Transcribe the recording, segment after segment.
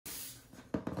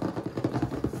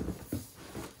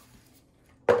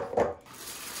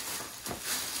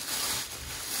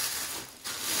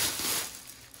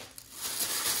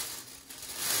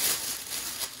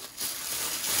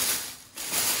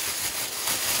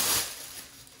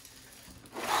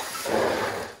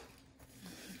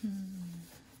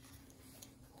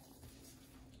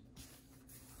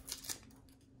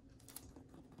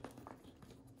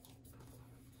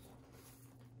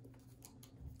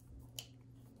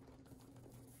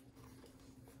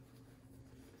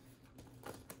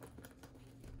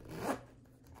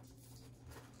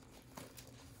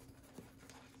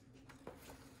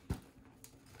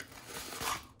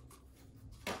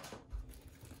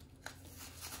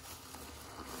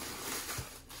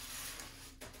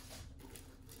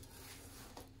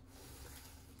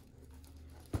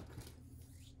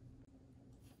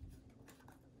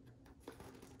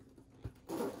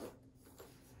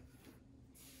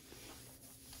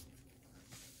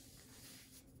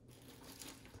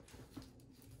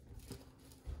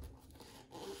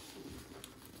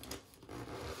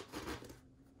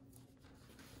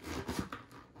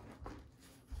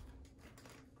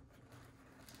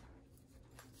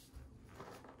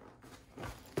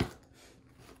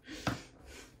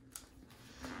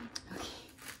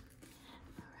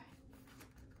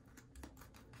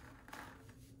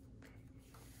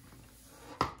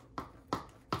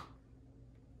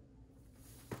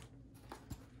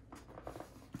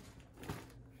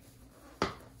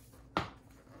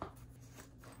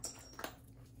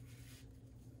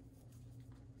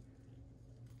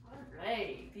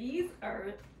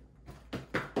are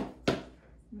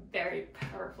very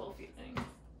powerful feelings.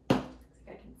 It's like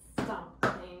I can stomp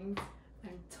things.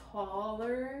 I'm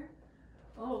taller.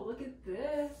 Oh, look at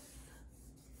this.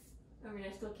 I mean,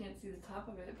 I still can't see the top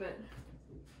of it, but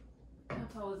how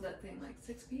tall is that thing? Like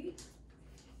 6 feet?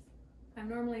 I'm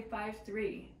normally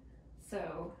 5'3",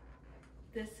 so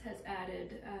this has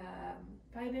added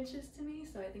 5 inches to me,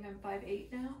 so I think I'm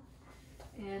 5'8" now.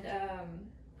 And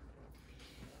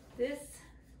this,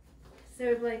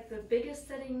 so like the biggest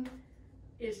setting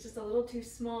is just a little too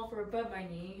small for above my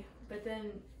knee, but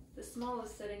then the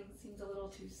smallest setting seems a little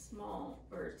too small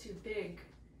or too big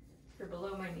for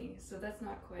below my knee, so that's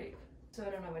not quite, so I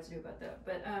don't know what to do about that.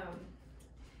 But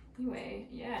anyway,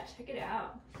 yeah, check it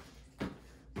out.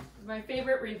 My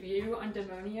favorite review on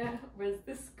Demonia was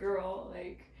this girl,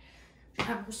 like,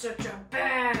 I'm such a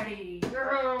baddie,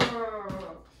 girl.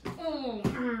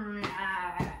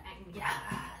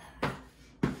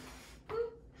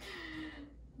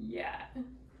 Yeah.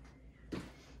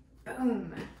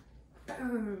 Boom,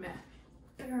 boom,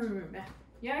 boom.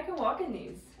 Yeah, I can walk in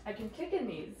these. I can kick in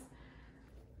these.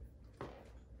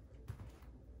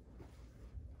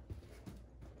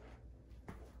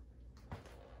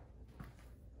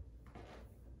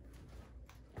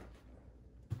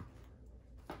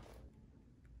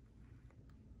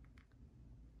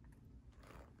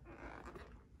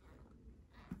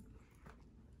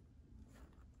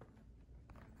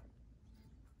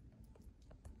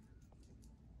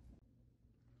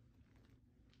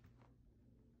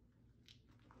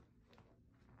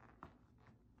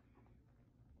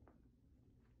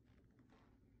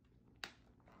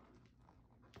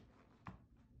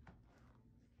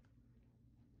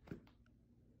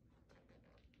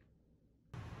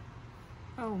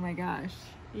 Oh my gosh.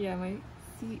 Yeah, my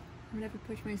seat, I'm gonna have to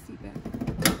push my seat back.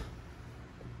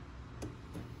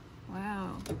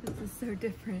 Wow, this is so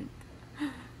different.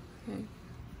 Okay.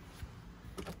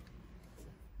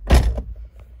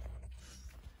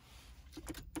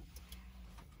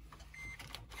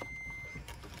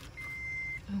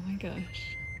 Oh my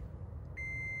gosh.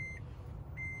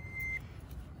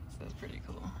 This is pretty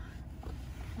cool.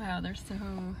 Wow, they're so...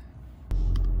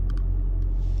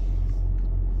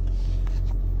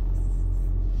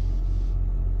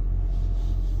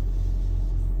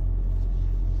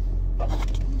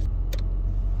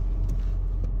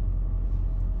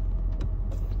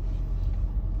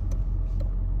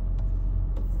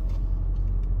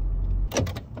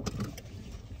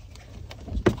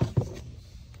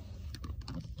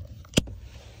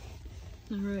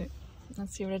 Alright,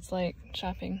 let's see what it's like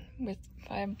shopping with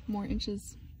 5 more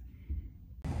inches.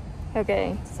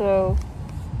 Okay, so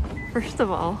first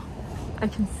of all, I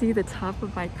can see the top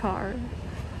of my car.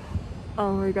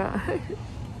 Oh my god.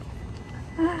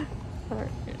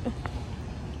 Alright.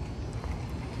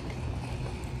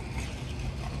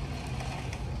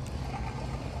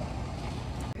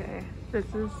 Okay, this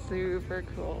is super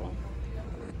cool.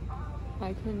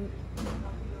 I can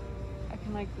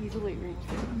like easily reach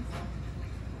things.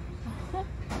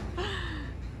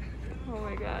 Oh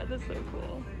my god, that's so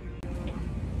cool.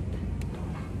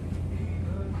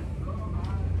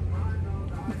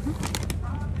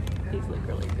 These look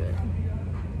really good.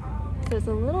 So it's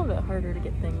a little bit harder to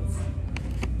get things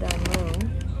down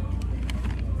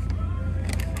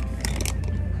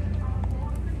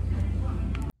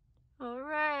low.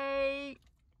 Alright,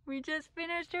 we just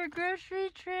finished our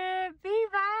grocery trip.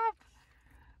 Bebop!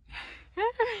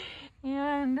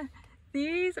 And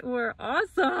these were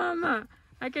awesome.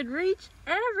 I could reach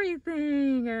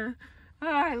everything. Oh,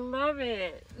 I love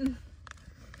it.